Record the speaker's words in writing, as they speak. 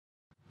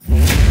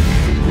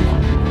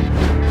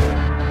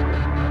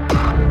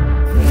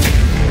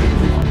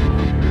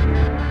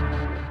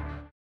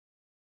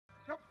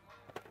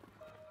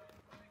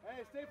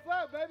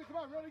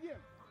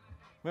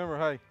Remember,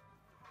 hey,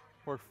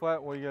 work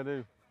flat, what you gotta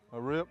do?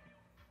 A rip,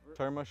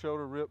 turn my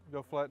shoulder, rip,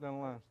 go flat down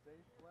the line.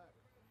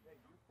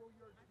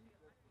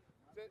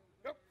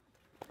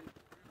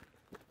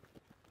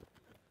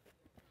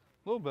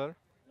 A little better.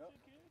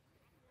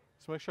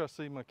 Just make sure I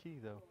see my key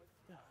though.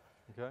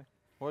 Okay?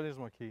 What is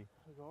my key?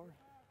 All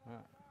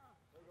right.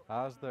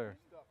 Eyes there.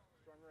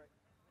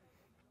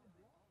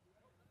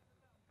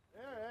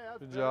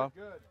 Good job.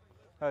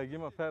 Hey, get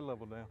my pad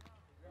level down.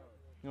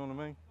 You know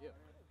what I mean? Yep.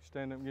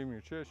 Stand up and give me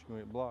your chest, you're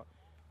gonna get blocked.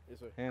 Yes,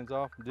 sir. Hands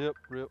off, dip,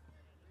 rip.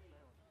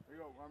 There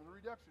you go. I'm the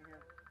reduction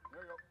here.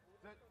 There you go.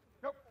 Sit.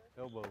 Go.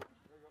 Elbow.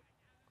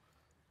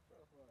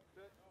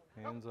 Sit.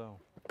 Hands on.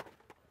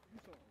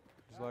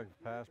 Just like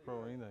a pass pro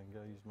or anything, you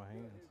gotta use my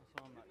hands.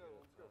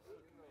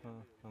 I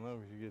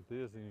know if you get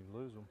this, then you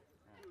lose them.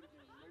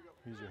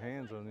 Use your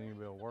hands on, then you'll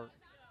be able to work.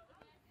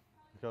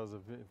 Because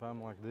if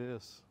I'm like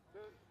this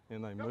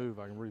and they move,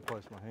 I can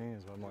replace my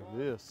hands. If I'm like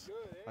this,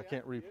 I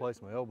can't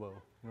replace my elbow.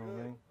 You know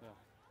what I mean? Yeah.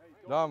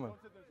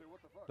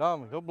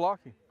 Domin, go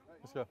block him.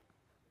 Let's go.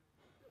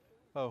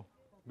 Oh,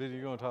 Biddy,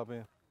 you're going top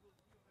end.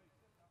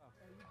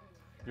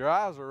 Your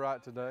eyes are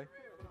right today.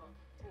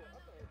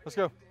 Let's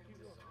go.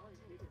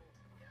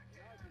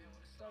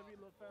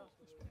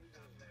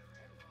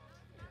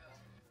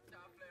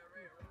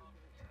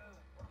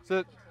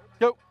 Sit.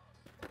 Go.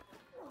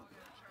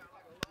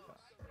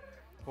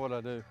 What'd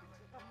I do?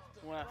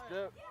 When I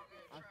step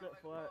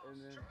flat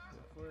and then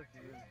flip.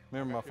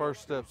 Remember, my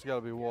first step's got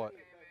to be what?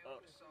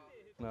 Up.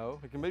 No,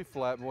 it can be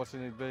flat, but what's it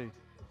need to be?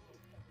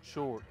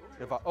 Short.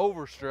 If I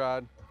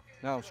overstride,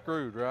 now I'm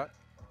screwed, right?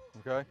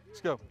 Okay,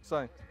 let's go.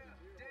 Same.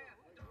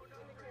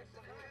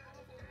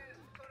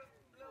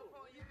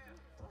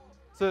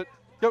 Sit.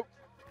 Go.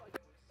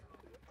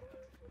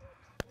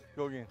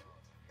 Go again.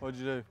 What'd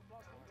you do?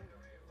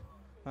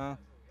 Huh?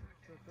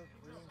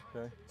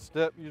 Okay.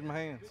 Step, use my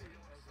hands.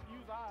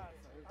 Use eyes.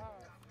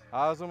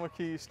 Eyes on my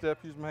key,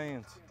 step, use my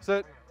hands.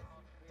 Sit.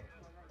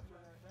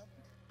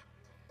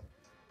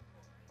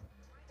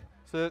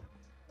 Sit.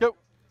 Go.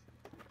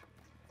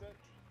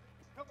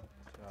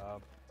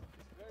 Job.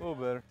 A little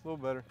better, a little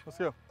better. Let's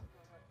go.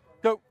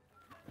 Go.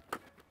 Good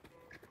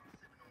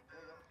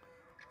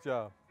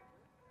job.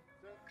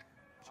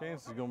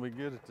 Chance is going to be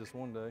good at this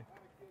one day.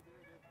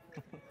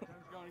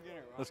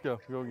 Let's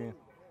go. Go again.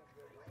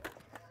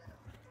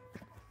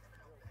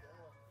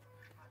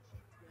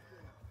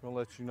 I'm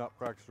going to let you not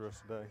practice the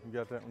rest of the day. You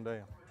got that one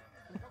down.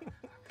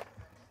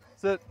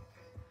 Sit.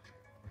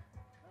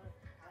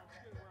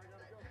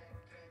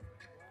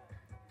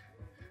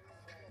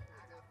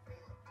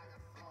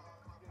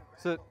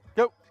 Sit.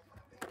 Go.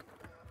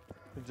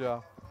 Good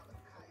job.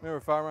 Remember,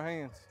 fire my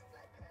hands.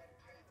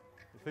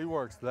 If he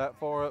works that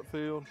far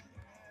upfield,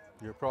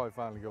 you're probably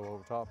fine to go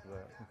over top of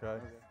that,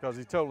 okay? Because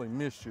he totally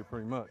missed you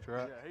pretty much,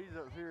 right? Yeah, he's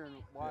up here and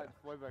wide,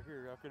 way back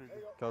here. I could have.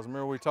 Because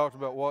remember we talked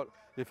about what,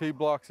 if he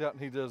blocks out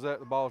and he does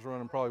that, the ball's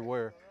running probably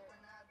where? Right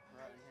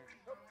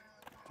here.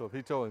 So if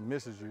he totally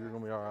misses you, you're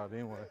going to be all right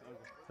anyway,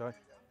 okay?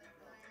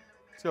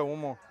 Let's go, one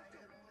more.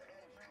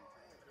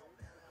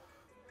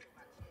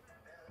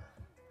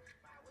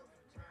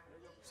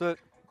 Sit.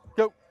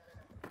 Go.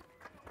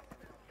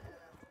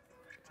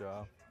 Good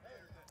job.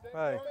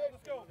 Hey,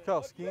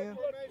 call skin.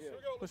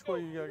 Which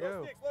way you gotta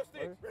go?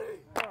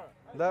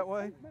 That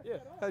way? Yeah.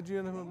 How'd you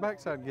end up in the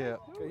backside gap?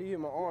 He hit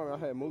my arm. I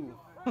had to move.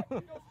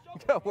 You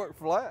gotta work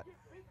flat.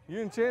 You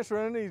and Chance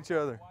running into each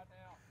other.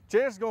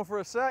 Chance is going for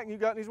a sack and you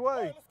got in his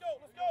way.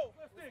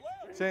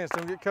 Chance,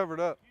 don't get covered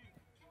up.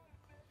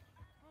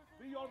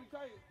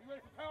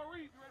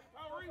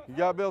 You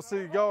gotta be able to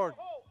see the guard.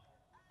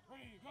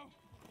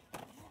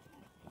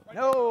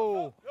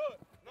 No. Good.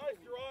 Nice,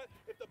 Gerard.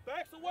 If the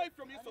back's away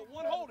from you, so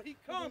one hold, he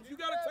comes, you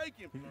got to take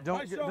him.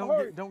 Don't get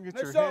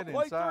your head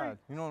inside.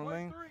 You know what I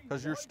mean?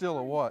 Because you're still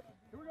a what?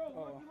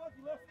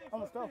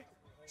 I'm a stuff.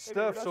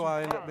 Stuff, so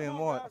I end up being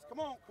what? Come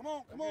on.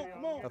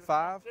 A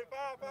 5?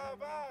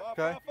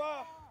 Okay.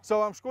 Five.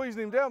 So I'm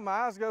squeezing him down. My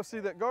eyes go see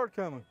that guard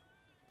coming.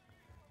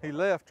 He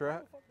left,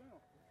 right?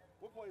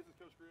 What play is this,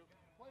 Coach Creel?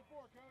 Play 4,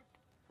 Coach.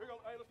 Here we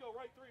go. Hey, let's go.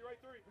 Right 3.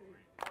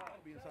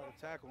 Be inside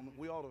the tackle.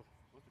 We ought to.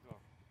 What's the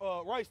call?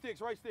 Right sticks.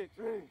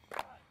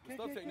 The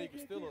stuff technique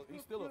is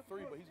he's still a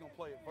 3, but he's gonna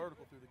play it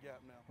vertical through the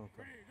gap now.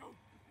 Okay.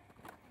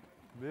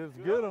 Bib's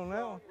good on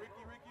that one.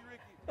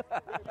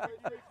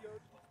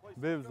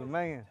 Ricky. Bib's the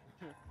man.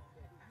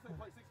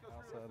 Play 6,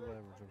 Coach Outside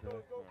leverage, okay?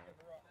 Let's go.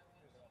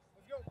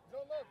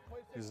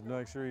 Just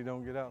make sure you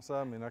don't get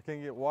outside me. And I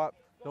can't get wiped.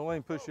 Don't let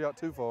him push you out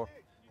too far.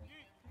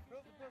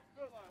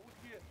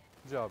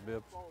 Good job,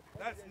 Bibbs.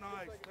 That's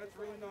nice. That's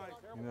really nice.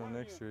 You know,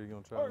 next year you're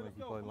going to try to make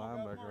him play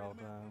linebacker all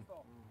the time.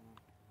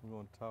 I'm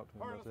going to talk to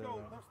him about that.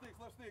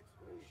 Left sticks.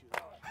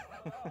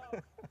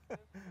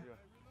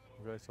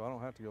 Okay, so I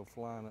don't have to go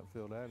flying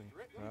upfield at him,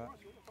 right? No.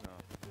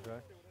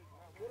 Okay.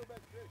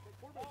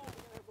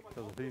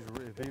 Because if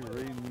he's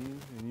reading you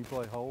and you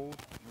play hold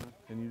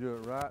and you do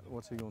it right,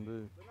 what's he going to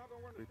do?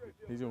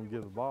 He's going to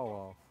give the ball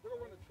off.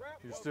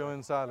 You're still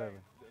inside of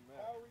him.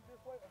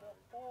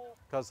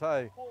 Because,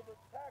 hey,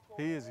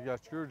 he has got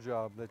your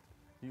job that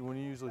When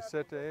you usually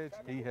set the edge,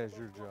 he has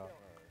your job.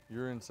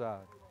 You're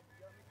inside.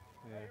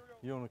 Yeah.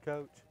 You want to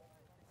coach?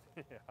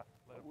 Yeah,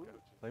 let him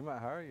coach. They might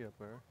hire you up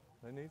there.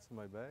 They need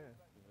somebody bad.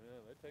 Yeah,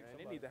 they take Man,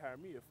 somebody. they need to hire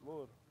me in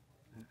Florida.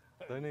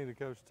 They need a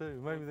coach too.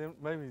 Maybe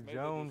they'll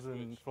Jones switch.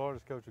 and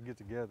Florida's coach will get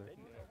together.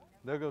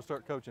 They'll go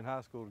start coaching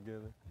high school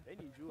together. They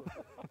need you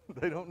up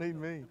there. They don't need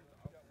me.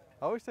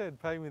 I always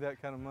said pay me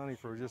that kind of money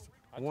for just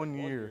I took 1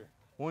 year.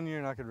 1 year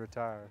and I could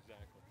retire.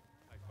 Exactly.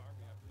 Hey, fire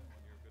me after that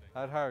 1 year. Good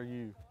ain't I'd hire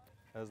you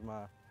as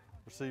my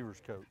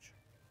receivers coach.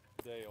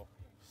 Dale.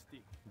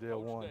 Stick. Dale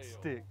Coach one Dale.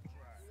 stick.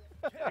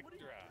 What are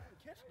you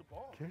catch the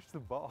ball? Catch the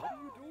ball. What are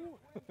you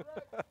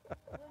doing?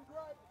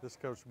 This is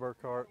Coach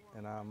Burkhart,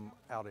 and I'm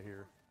out of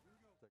here.